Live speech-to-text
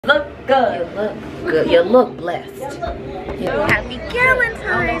Look good. You look good. You look blessed. Happy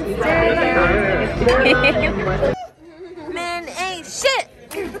Galentines Day. Men ain't shit.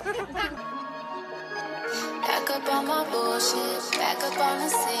 Back up on my bullshit, back up on the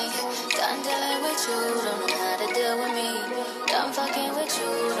scene. Done dealing with you, don't know how to deal with me. Done fucking with you,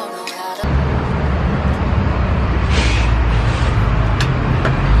 don't know how to.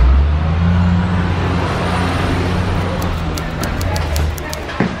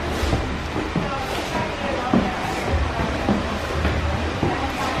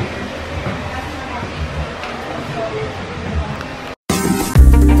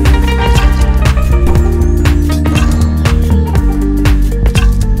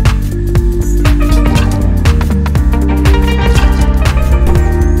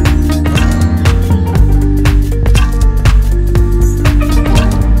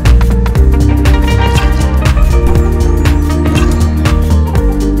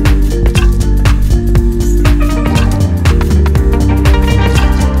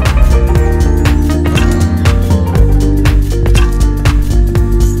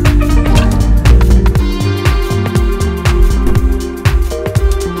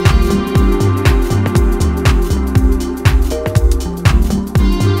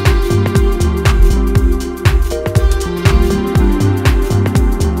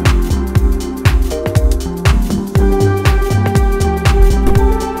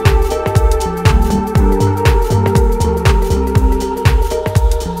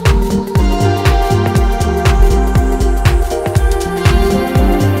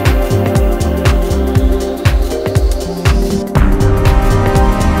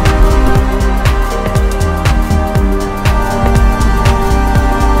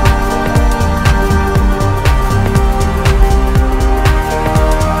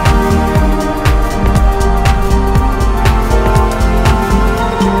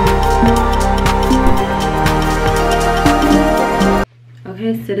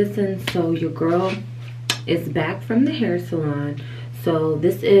 Citizens, so your girl is back from the hair salon. So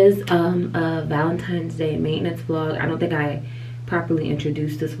this is a Valentine's Day maintenance vlog. I don't think I properly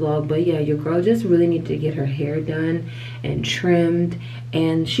introduced this vlog, but yeah, your girl just really needed to get her hair done and trimmed.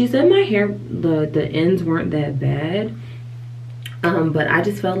 And she said my hair, the ends weren't that bad, but I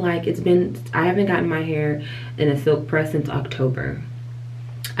just felt like I haven't gotten my hair in a silk press since October.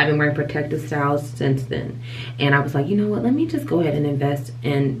 I've been wearing protective styles since then, and I was like, you know what, let me just go ahead and invest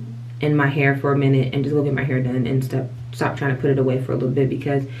in my hair for a minute and just go get my hair done and stop trying to put it away for a little bit.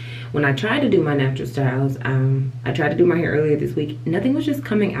 Because when I tried to do my natural styles, I tried to do my hair earlier this week, nothing was just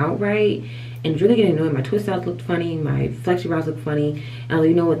coming out right, and it's really getting annoying. My twist styles looked funny, my flexi brows looked funny, and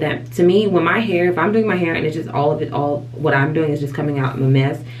you know what, that to me, when my hair, if I'm doing my hair and it's just all what I'm doing is just coming out in a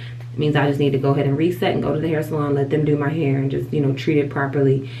mess, means I just need to go ahead and reset and go to the hair salon, let them do my hair, and just, you know, treat it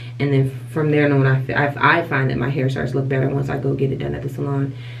properly. And then from there on, I find that my hair starts to look better once I go get it done at the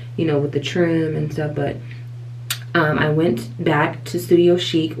salon, you know, with the trim and stuff. But I went back to Studio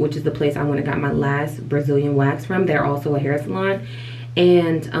Chic, which is the place I went and got my last Brazilian wax from. They're also a hair salon.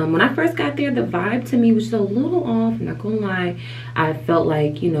 And when I first got there, the vibe to me was just a little off. I'm not gonna lie. I felt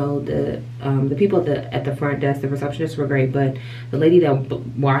like, you know, the people at the front desk, the receptionists were great, but the lady that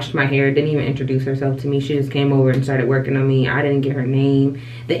washed my hair didn't even introduce herself to me. She just came over and started working on me. I didn't get her name.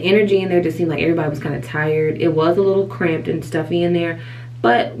 The energy in there just seemed like everybody was kind of tired. It was a little cramped and stuffy in there.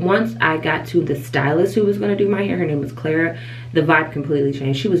 But once I got to the stylist who was going to do my hair, her name was Clara, the vibe completely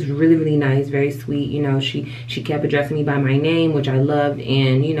changed. She was really, really nice, very sweet. You know, she kept addressing me by my name, which I loved,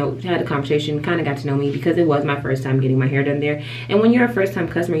 and, you know, had a conversation, kind of got to know me, because it was my first time getting my hair done there. And when you're a first-time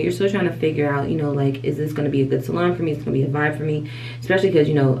customer, you're still trying to figure out, you know, like, is this going to be a good salon for me? It's going to be a vibe for me, especially because,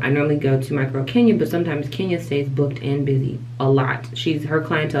 you know, I normally go to my girl Kenya, but sometimes Kenya stays booked and busy a lot. Her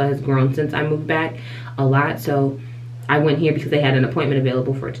clientele has grown since I moved back a lot, so I went here because they had an appointment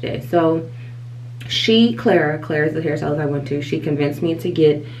available for today. So Clara's the hairstylist I went to. She convinced me to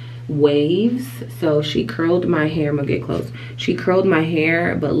get waves. So she curled my hair. I'm gonna get close. She curled my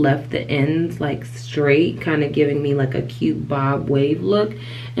hair but left the ends like straight, kind of giving me like a cute bob wave look.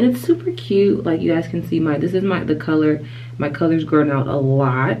 And it's super cute. Like, you guys can see the color. My color's grown out a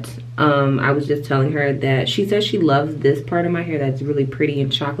lot. I was just telling her that she says she loves this part of my hair that's really pretty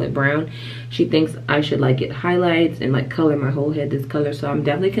and chocolate brown. She thinks I should like get highlights and like color my whole head this color. So I'm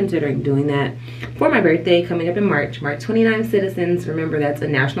definitely considering doing that for my birthday coming up in March 29th. Citizens, remember that's a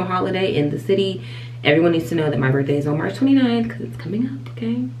national holiday in the city. Everyone needs to know that my birthday is on March 29th because it's coming up,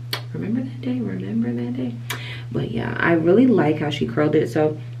 okay? Remember that day, remember that day. But yeah, I really like how she curled it.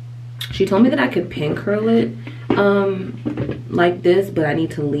 So she told me that I could pin curl it like this, but I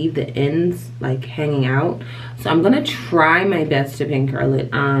need to leave the ends like hanging out. So I'm gonna try my best to pin curl it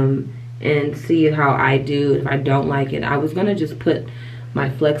and see how I do. If I don't like it, I was gonna just put my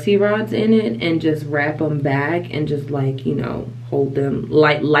flexi rods in it and just wrap them back and just like, you know, hold them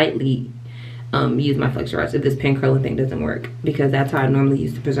lightly. Use my flexi rods if this pin curling thing doesn't work, because that's how I normally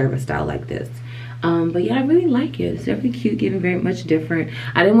use to preserve a style like this. But yeah, I really like it. It's definitely cute, giving very much different.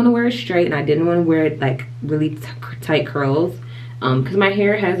 I didn't want to wear it straight, and I didn't want to wear it like really tight curls, because my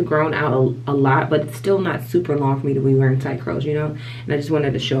hair has grown out a lot, but it's still not super long for me to be wearing tight curls, you know. And I just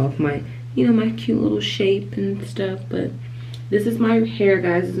wanted to show off my, you know, my cute little shape and stuff. But this is my hair,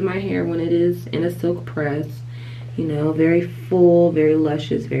 guys. This is my hair when it is in a silk press. You know, very full, very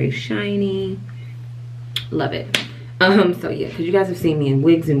luscious, very shiny. Love it. So yeah, because you guys have seen me in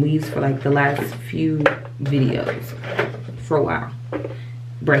wigs and weaves for like the last few videos for a while.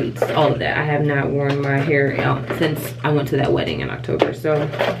 Braids, all of that. I have not worn my hair out since I went to that wedding in October. So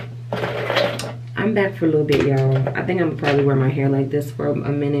I'm back for a little bit, y'all. I think I'm gonna probably wear my hair like this for a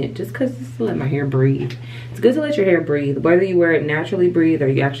minute, just because just to let my hair breathe. It's good to let your hair breathe. Whether you wear it naturally breathe or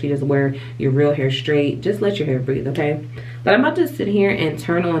you actually just wear your real hair straight, just let your hair breathe, okay? But I'm about to sit here and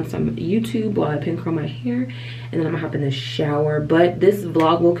turn on some YouTube while I pin curl my hair, and then I'm gonna hop in the shower. But this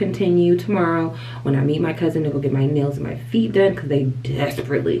vlog will continue tomorrow when I meet my cousin to go get my nails and my feet done, because they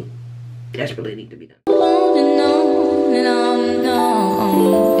desperately need to be done.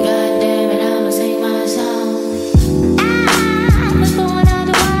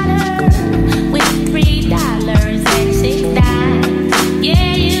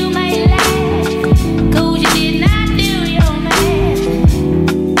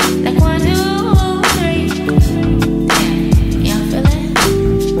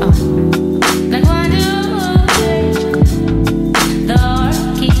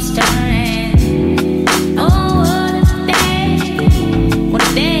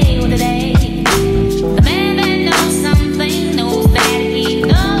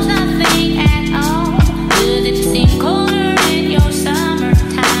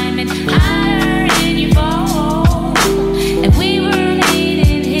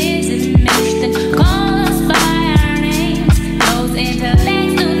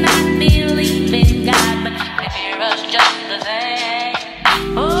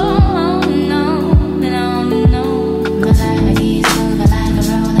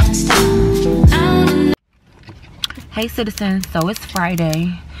 Hey citizens, so it's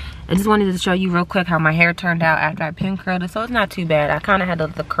Friday. I just wanted to show you real quick how my hair turned out after I pin curled it. So it's not too bad. I kind of had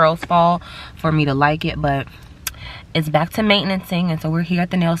the curls fall for me to like it, but it's back to maintenancing, and so we're here at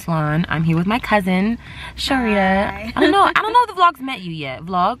the nail salon. I'm here with my cousin, Sharita. I don't know if the vlog's met you yet.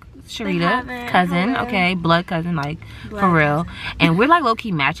 Vlog, Sharita, cousin, okay, blood cousin, like blood for real. And we're like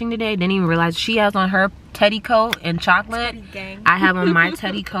low-key matching today. Didn't even realize she has on her teddy coat in chocolate. I have on my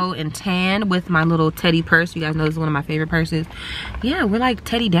teddy coat in tan with my little teddy purse. You guys know this is one of my favorite purses. Yeah, we're like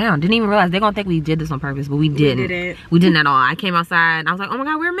teddy down. Didn't even realize. They're gonna think we did this on purpose, but we didn't. We didn't at all. I came outside and I was like, oh my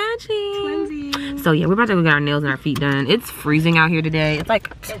god, we're matching. Twinsies. So yeah, we're about to go get our nails and our feet done. It's freezing out here today. It's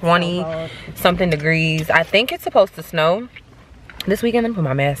like 20 something degrees. I think it's supposed to snow this weekend. Let me put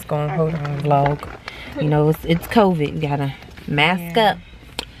my mask on. Hold on, vlog. You know, it's COVID. We gotta mask up.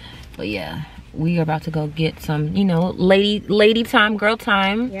 But yeah, we are about to go get some, you know, lady time, girl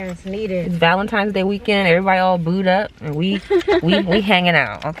time. Yeah, it's needed. It's Valentine's Day weekend. Everybody all booed up, and we hanging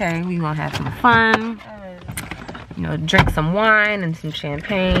out. Okay, we gonna have some fun. You know, drink some wine and some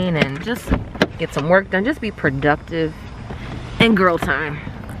champagne, and just get some work done. Just be productive and girl time.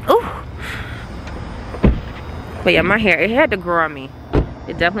 Ooh. But yeah, my hair, it had to grow on me.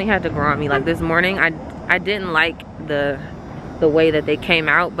 It definitely had to grow on me. Like this morning, I didn't like the way that they came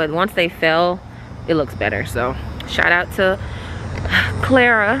out, but once they fell, it looks better. So shout out to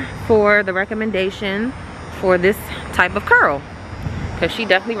Clara for the recommendation for this type of curl, because she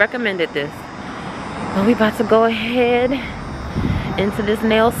definitely recommended this. Well, we about to go ahead into this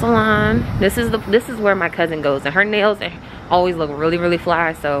nail salon. This is where my cousin goes, and her nails always look really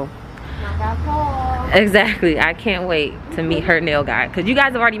fly. So exactly, I can't wait to meet her nail guy, because you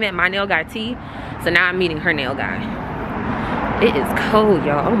guys have already met my nail guy T, so now I'm meeting her nail guy. It is cold,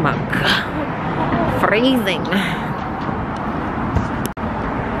 y'all. Oh my god, freezing.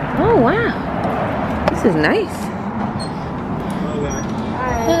 Oh wow, this is nice.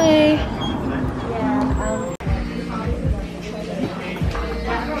 Hey.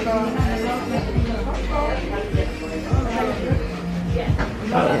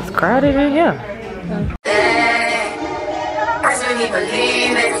 Oh, it's crowded in here. I really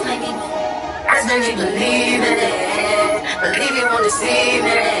believe it. I really believe it. Believe you won't deceive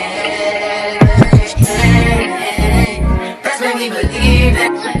me. me believe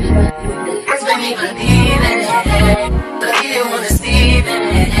it. It's made me believe it. But he didn't wanna see it.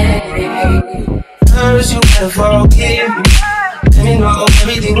 First, you better forgive me. Let me know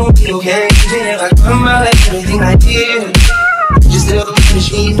everything will be okay. Even if I come out like everything I did, just still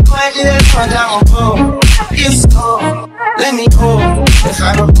finish me. Why did I turn down home? If so, let me go. If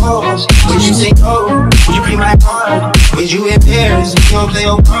I propose, would you say no? Would you be my part? Would you embarrass me? Don't play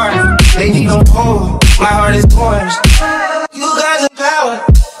your part. Baby, don't hold. My heart is forged. You got the power,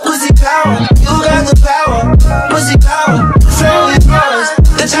 pussy power. You got the power, pussy power. So it's yours,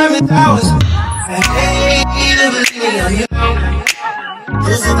 the time is ours. I hate to believe on you.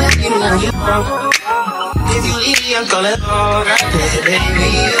 Just to believe on you. If you leave me, I'm gonna go right there, baby.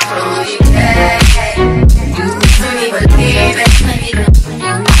 You probably can. You make me believe it. You make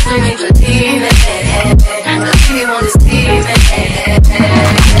me believe it. I really wanna see it.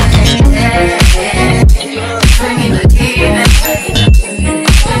 You make me believe it. You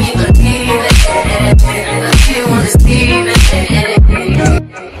make me believe it. I really wanna see it.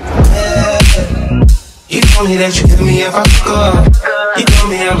 You told me that you give me if I fuck up. You told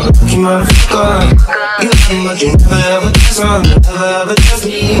me I'm a lucky motherfucker. You told me but you never ever trust me. Never ever trust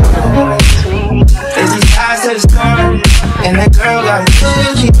me. There's these eyes to the scar, and that girl got a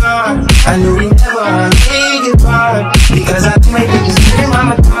good car. I knew we never make it far, because I make it just in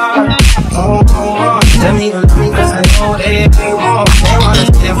my car. Oh, oh, oh. Tell me you love me, cause I know they won't. They wanna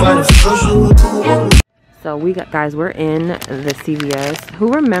stay for the social. So we're in the CVS.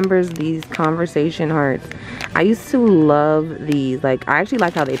 Who remembers these conversation hearts? I used to love these. Like, I actually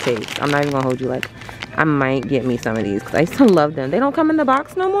like how they taste. I'm not even gonna hold you. Like, I might get me some of these because I used to love them. They don't come in the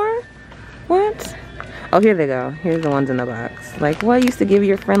box no more? What? Oh, here they go. Here's the ones in the box. Like, what? Used to give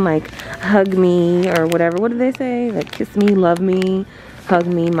your friend, like, hug me or whatever. What did they say? Like, kiss me, love me, hug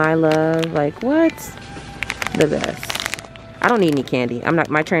me, my love. Like, what? The best. I don't need any candy.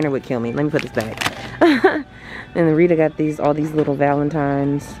 My trainer would kill me. Let me put this back. And then Rita got all these little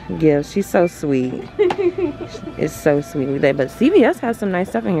Valentines gifts. She's so sweet. It's so sweet. But CVS has some nice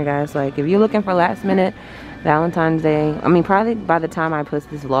stuff in here, guys. Like, if you're looking for last minute Valentine's Day, I mean, probably by the time I post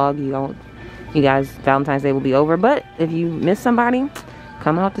this vlog, you guys, Valentine's Day will be over. But if you miss somebody,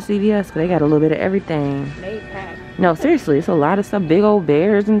 come out to CVS, because they got a little bit of everything. No, seriously, it's a lot of stuff. Big old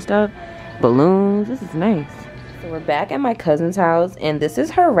bears and stuff. Balloons. This is nice. So we're back at my cousin's house, and this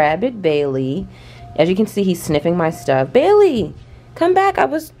is her rabbit, Bailey. As you can see, he's sniffing my stuff. Bailey, come back. I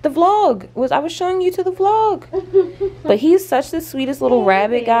was showing you to the vlog. But he's such the sweetest little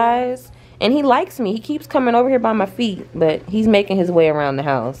rabbit, guys. And he likes me. He keeps coming over here by my feet, but he's making his way around the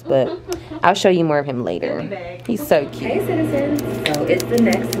house. But I'll show you more of him later. He's so cute. Hey, citizens. So it's the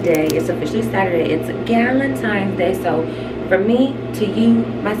next day. It's officially Saturday. It's Galentines Day. So from me to you,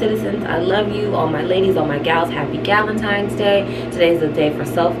 my citizens, I love you. All my ladies, all my gals, happy Galentine's Day. Today's the day for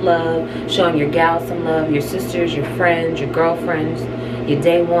self-love, showing your gals some love, your sisters, your friends, your girlfriends, your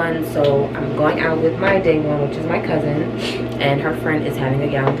day one. So I'm going out with my day one, which is my cousin, and her friend is having a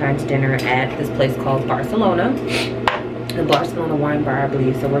Galentine's dinner at this place called Barcelona. The Barcelona wine bar, I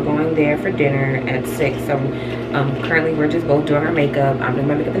believe. So we're going there for dinner at 6. So currently we're just both doing our makeup. I'm doing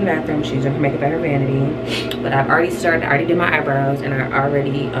my makeup in the bathroom. She's doing her makeup at her vanity. But I've already started. I already did my eyebrows, and I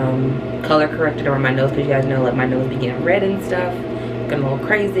already color corrected around my nose, because you guys know, like, my nose be getting red and stuff, looking a little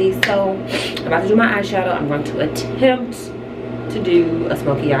crazy. So I'm about to do my eyeshadow. I'm going to attempt to do a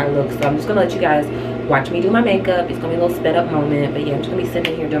smoky eye look. So I'm just gonna let you guys watch me do my makeup. It's gonna be a little sped up moment, but yeah, I'm just gonna be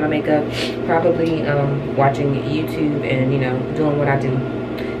sitting here doing my makeup, probably watching YouTube and, you know, doing what I do,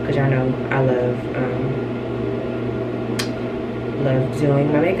 because y'all know I love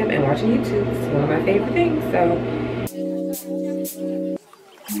doing my makeup and watching YouTube. It's one of my favorite things. So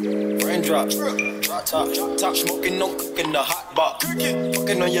raindrops, drop top, smoking, no cooking the hot box.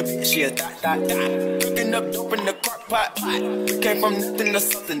 Fucking on your bitch, yeah, that. Cooking up dope in the crock pot. We came from nothing to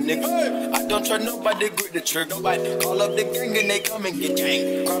something, nigga. I don't trust nobody, grip the trigger. Nobody call up the gang and they come and get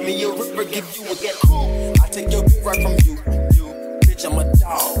gang. Call me a ripper, give you a get cool. I take your bitch right from you. Bitch, I'm a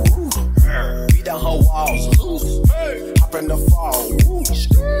dog. Beat down her walls. Hop in the fall.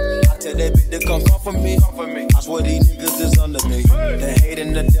 I tell that bitch to come for me. I swear these niggas is under me. The hate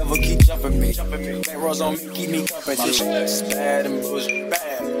and the devil keep jumping me. Bank rolls on me, keep me company. It's bad and bullshit,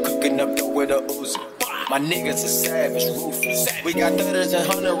 bad. Cooking up dope with a Uzi. My niggas is savage, ruthless. We got 30s and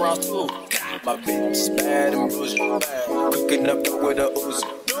 100 rounds too. My bitch is bad and bullshit, bad. Cooking up dope with a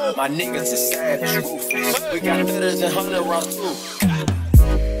Uzi. My niggas is savage, ruthless. We got 30s and 100 rounds too.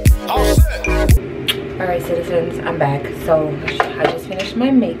 alright, citizens, I'm back. So I just finished my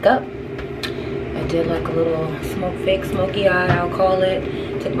makeup. I did like a little fake smoky eye, I'll call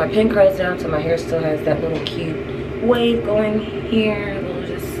it. Took my pin curls down so my hair still has that little cute wave going here, a little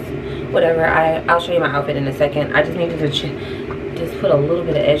just whatever. I'll show you my outfit in a second. I just needed to just put a little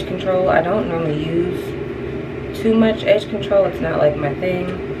bit of edge control. I don't normally use too much edge control. It's not like my thing,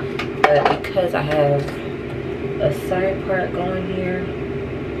 but because I have a side part going here,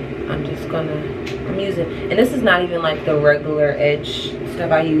 I'm using, and this is not even like the regular edge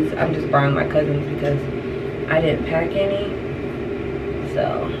stuff I use. I'm just borrowing my cousin's because I didn't pack any,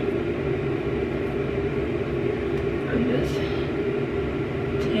 so I'm just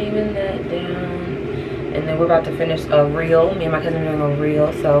taming that down. And then we're about to finish a reel. Me and my cousin are doing a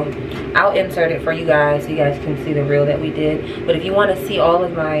reel, so I'll insert it for you guys so you guys can see the reel that we did. But if you want to see all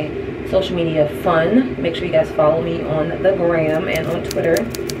of my social media fun, make sure you guys follow me on the gram and on Twitter.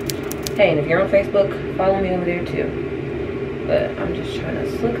 Hey, and if you're on Facebook, follow me over there too. But I'm just trying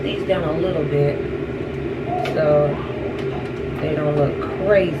to slick these down a little bit so they don't look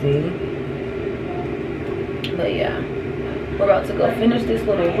crazy. But yeah, we're about to go finish this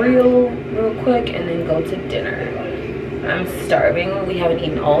little reel real quick and then go to dinner. I'm starving. We haven't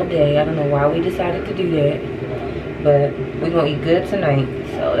eaten all day. I don't know why we decided to do that, but we're gonna eat good tonight,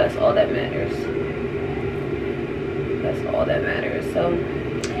 so that's all that matters. That's all that matters. So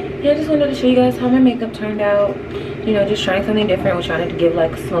yeah, I just wanted to show you guys how my makeup turned out. You know, just trying something different. We're trying to give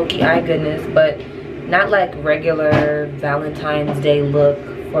like smoky eye goodness, but not like regular Valentine's Day look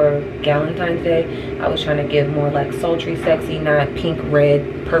for Galentines Day. I was trying to give more like sultry, sexy, not pink,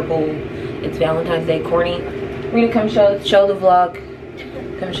 red, purple. It's Valentine's Day corny. Rita, come show the vlog.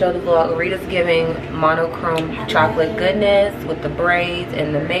 Come show the vlog. Rita's giving monochrome chocolate goodness with the braids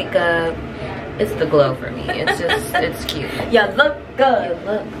and the makeup. It's the glow for me. It's just, it's cute. You look good. You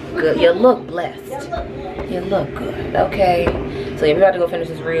look good. You look blessed. You look good. Okay. So yeah, we're about to go finish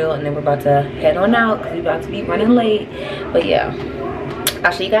this reel and then we're about to head on out because we're about to be running late. But yeah,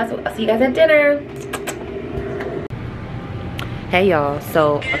 I'll see you guys at dinner. Hey y'all,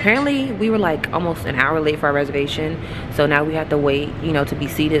 so apparently we were like almost an hour late for our reservation, so now we have to wait, you know, to be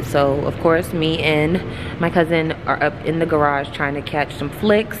seated. So of course me and my cousin are up in the garage trying to catch some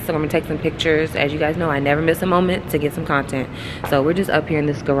flicks. So I'm gonna take some pictures. As you guys know, I never miss a moment to get some content, so we're just up here in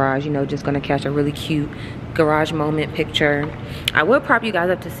this garage, you know, just gonna catch a really cute garage moment picture. I would prop you guys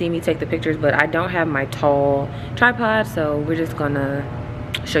up to see me take the pictures, but I don't have my tall tripod, so we're just gonna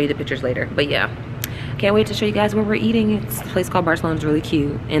show you the pictures later. But yeah, can't wait to show you guys where we're eating. It's a place called Barcelona. It's really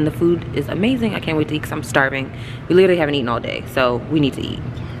cute and the food is amazing. I can't wait to eat because I'm starving. We literally haven't eaten all day, so we need to eat.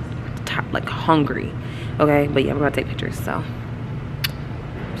 Like hungry. Okay, but yeah, we're gonna take pictures. So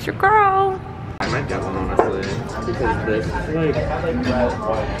it's your girl. I might get one honestly because this is like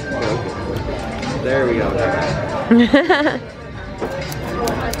there we go.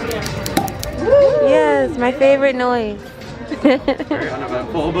 Yes, my favorite noise. Very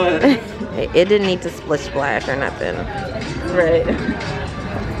uneventful, but it didn't need to splish splash or nothing. Right.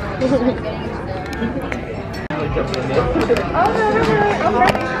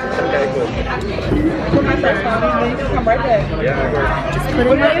 Just put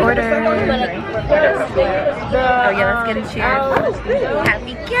in my order. Oh yeah, let's get a cheers.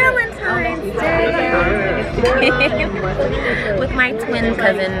 Happy Galentines Day! With my twin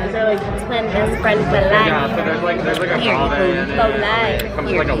cousin. Twin best friend for life. yeah, so there's like a holiday and For life. it comes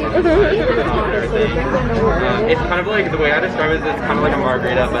with like a lunch. It's kind of like, the way I describe it is it's kind of like a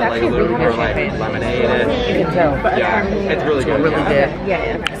margarita, but like a little more like lemonade. You can tell. Yeah, it's really good. Really good.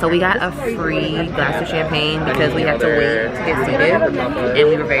 Yeah. So we got a free glass of champagne because we had to wait to get seated, and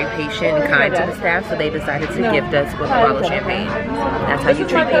we were very patient and kind to the staff, so they decided to gift us with a bottle of champagne. That's how you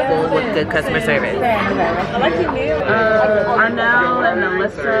treat people with good customer service. Arnell and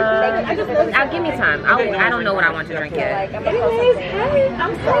Alyssa. Give me time. I don't know what I want to drink yet. Anyways, hey,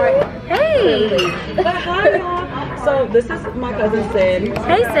 I'm sorry. Hey. Hi, y'all. So this is my cousin Sydd.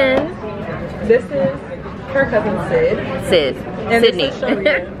 Hey, Sydd. This is her cousin Sydd. Sydd. And Sydney. this is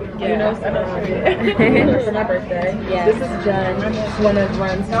Sharia. You know, for my birthday. Yeah. This is Jen, one of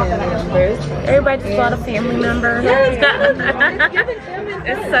Run's family members. Everybody just bought a family member.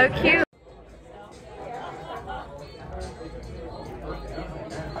 It's so cute.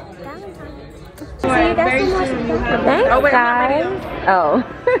 Thanks, guys. Oh.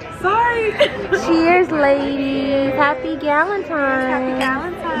 Sorry. Cheers, ladies. Happy Galentines. Happy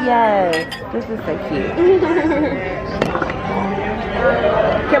Galentines. Yes. This is so cute.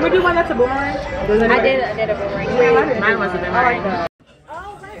 Can we do one that's a boomerang? I did a boomerang. Mine was a boomerang.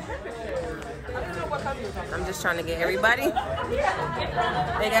 I'm just trying to get everybody.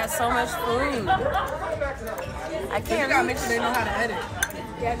 They got so much food. I can't. You gotta make sure they know how to edit.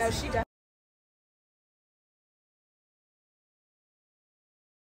 Yeah, no, she does.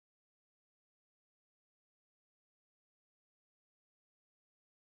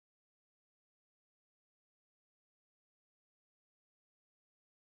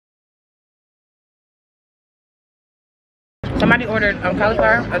 Somebody ordered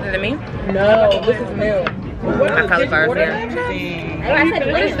cauliflower other than me? No, this is new. My cauliflower here. I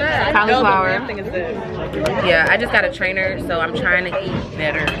said, what is that? Cauliflower. Yeah, I just got a trainer, so I'm trying to eat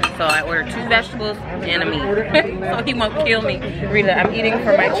better. So I ordered 2 vegetables and a meat. So he won't kill me. Rita, I'm eating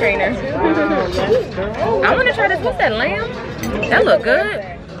for my trainer. I want to try this. What's that, lamb? That look good.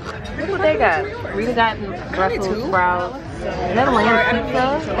 Look what they got. Rita got Brussels sprouts. Is that a lamb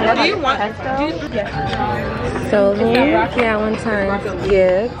pizza? Do you want pesto? So Galentine's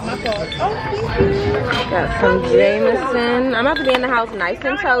gift. Got some Jameson. I'm about to be in the house nice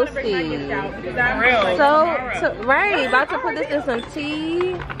and toasty. So, right, about to put this in some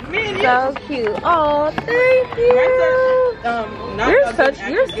tea. So cute. Oh, thank you.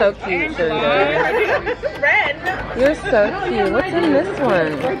 You're so cute, Sydd. You're so cute. What's in this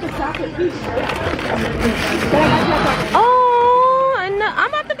one? Oh, and I'm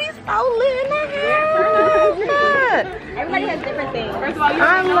about to be so lit in the house. Everybody has different things.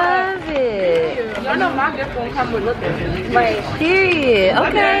 I love it. Y'all know my gift won't come with looking. Right. Period.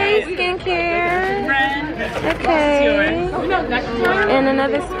 Okay, skincare. Okay. And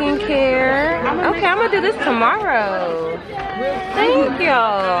another skincare. Okay, I'm gonna do this tomorrow. Thank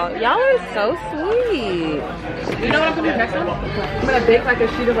y'all. Y'all are so sweet. You know what I'm gonna do next time? I'm gonna bake like a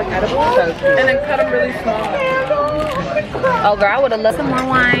sheet of like edibles and then cut them really small. Oh girl, I would have loved some more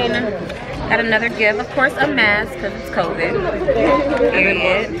wine. Got another gift, of course, a mask because it's COVID.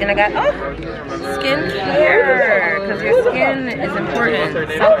 Period. And I got skincare because your skin is important.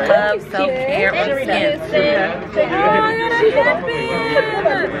 Self-love, self-care on skin. Oh, I got a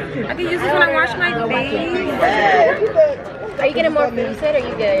headband. I can use this when I wash my face. Are you getting more food set or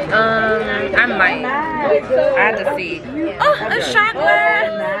you good? I might. I have to see. Oh, a shot glass.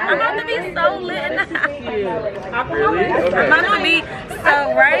 I'm about to be so lit in the house. I'm about to be so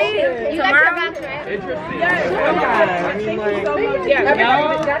right. Tomorrow. Yeah.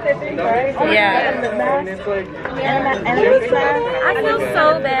 I feel so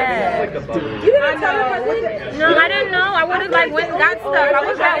bad. No, I didn't know. I would have like went and got stuff. I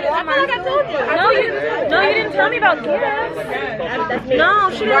was at Walmart. I told you. No, you didn't tell me about gifts. No,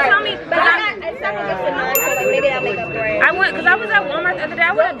 she didn't tell me. Maybe I'll make up for it. I went because I was at Walmart the other day.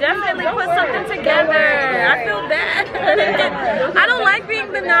 I would have definitely put something together. I feel bad. I don't like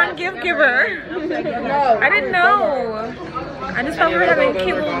being the non-gift giver. I didn't know. I just thought we were having a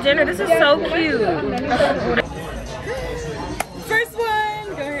cute little dinner. This is so cute. First one.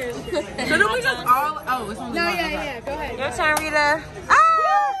 Go ahead. So don't we just all? Oh, it's on. No, yeah. Go ahead. Your turn, Rita. Ah!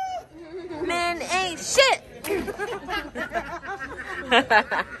 Men ain't shit.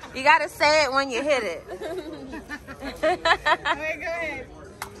 You gotta say it when you hit it. Alright, go ahead.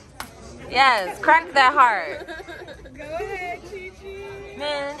 Yes, crack that heart. Go ahead, Chi-Chi.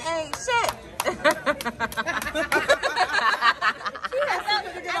 Men ain't shit.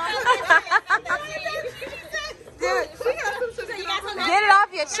 Get it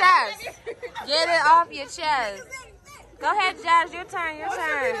off your chest. Get it off your chest. Go ahead, Jazz. Your turn. Your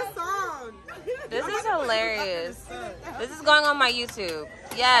turn. This is hilarious. This is going on my YouTube.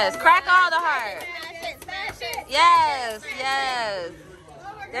 Yes. Crack all the heart. Yes. Yes.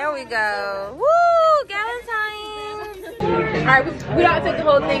 There we go. Woo! Galentines. Alright, we gotta take the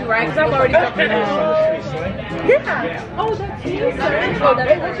whole thing, right? Because I'm already jumping now. Yeah. Oh, that's you. Oh,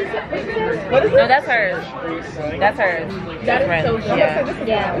 No, that's hers. That's hers. That is so good.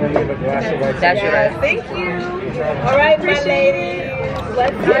 Yeah. That's yours. Thank you. Alright, my ladies.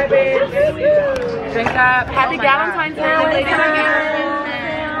 Let's dive in. Drink up. Happy Galentine's Day, ladies and gentlemen.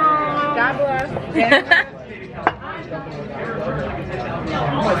 God bless.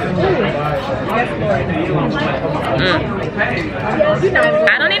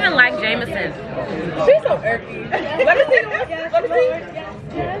 I don't even like Jameson. She's so irky. Let me see. Let me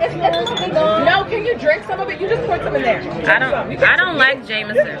see. No, can you drink some of it? You just poured some in there. I don't like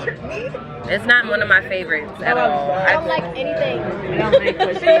Jameson. It's not one of my favorites at all. I don't like anything.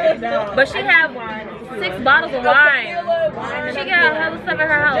 But she have 6 bottles of wine. She got a hell of stuff at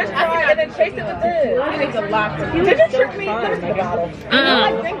her house. Just try it and then chase it with this. He makes a lot. Did you trick me? Let me see the bottle. I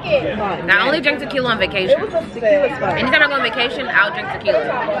drink it. I only drink tequila on vacation. It was a tequila spot. Anytime I go on vacation, I'll drink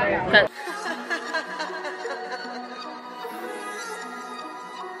tequila.